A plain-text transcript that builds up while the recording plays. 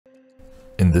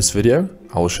In this video,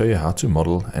 I will show you how to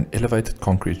model an elevated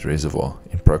concrete reservoir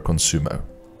in PROKON Sumo.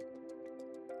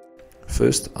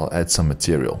 First, I'll add some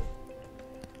material.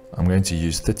 I'm going to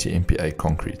use 30 MPa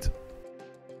concrete.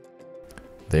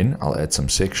 Then I'll add some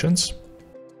sections.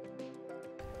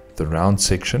 The round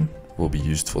section will be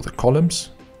used for the columns,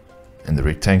 and the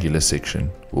rectangular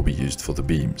section will be used for the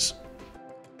beams.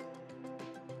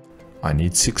 I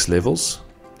need 6 levels,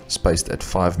 spaced at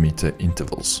 5-meter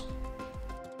intervals.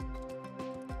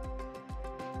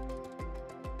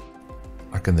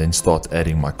 I can then start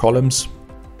adding my columns,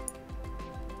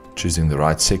 choosing the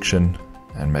right section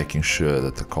and making sure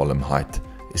that the column height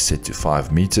is set to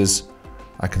 5 meters.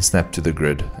 I can snap to the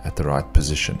grid at the right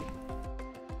position.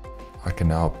 I can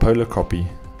now polar copy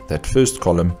that first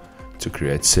column to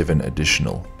create 7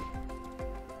 additional.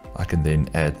 I can then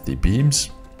add the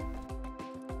beams.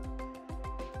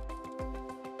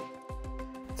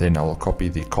 Then I will copy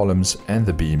the columns and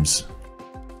the beams.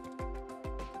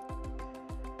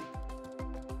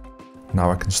 Now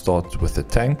I can start with the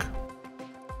tank.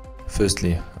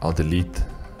 Firstly, I'll delete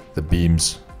the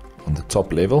beams on the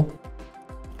top level.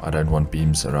 I don't want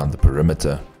beams around the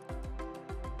perimeter.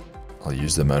 I'll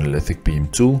use the monolithic beam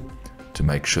tool to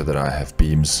make sure that I have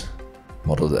beams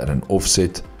modeled at an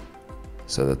offset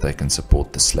so that they can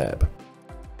support the slab.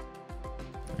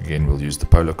 Again, we'll use the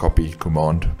polar copy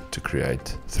command to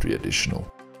create 3 additional.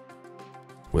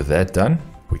 With that done,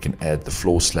 we can add the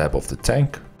floor slab of the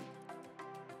tank.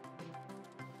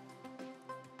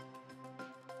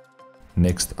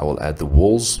 Next, I will add the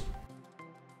walls,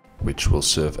 which will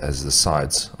serve as the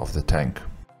sides of the tank.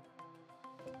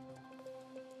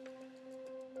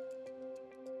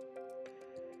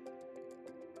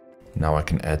 Now I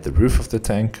can add the roof of the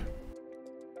tank.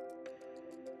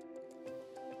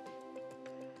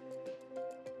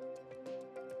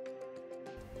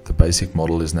 The basic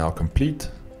model is now complete.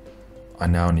 I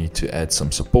now need to add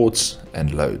some supports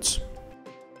and loads.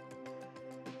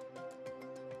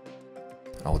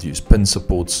 I'll use pin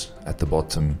supports at the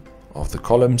bottom of the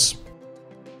columns.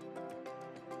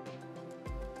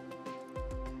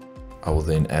 I will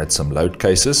then add some load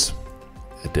cases,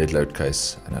 a dead load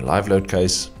case and a live load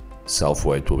case. Self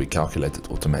weight will be calculated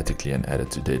automatically and added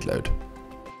to dead load.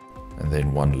 And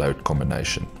then one load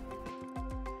combination.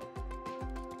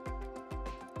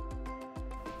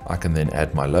 I can then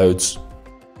add my loads.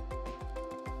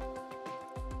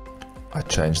 I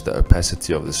change the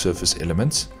opacity of the surface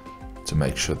elements to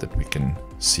make sure that we can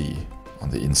see on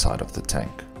the inside of the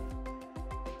tank.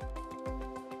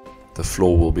 The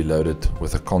floor will be loaded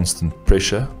with a constant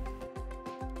pressure.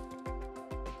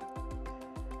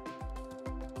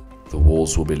 The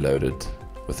walls will be loaded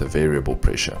with a variable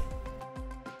pressure.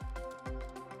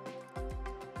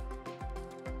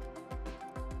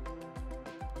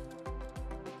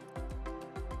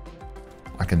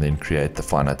 I can then create the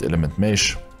finite element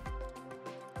mesh.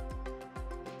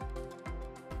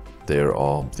 There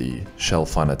are the shell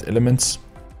finite elements,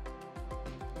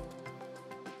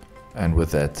 and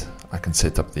with that I can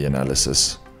set up the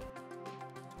analysis.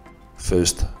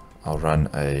 First, I'll run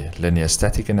a linear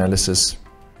static analysis.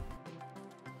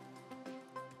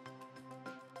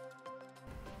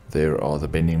 There are the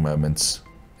bending moments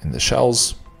in the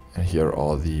shells, and here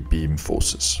are the beam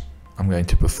forces. I'm going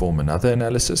to perform another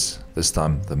analysis, this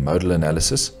time the modal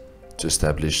analysis, to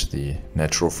establish the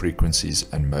natural frequencies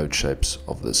and mode shapes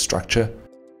of the structure,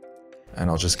 and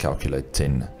I'll just calculate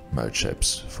 10 mode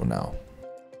shapes for now.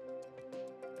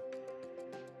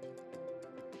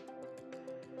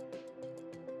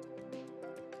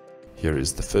 Here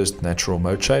is the first natural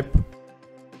mode shape,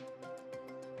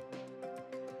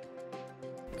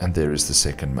 and there is the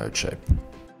second mode shape.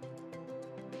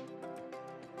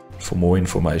 For more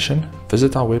information,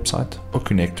 visit our website or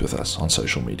connect with us on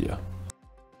social media.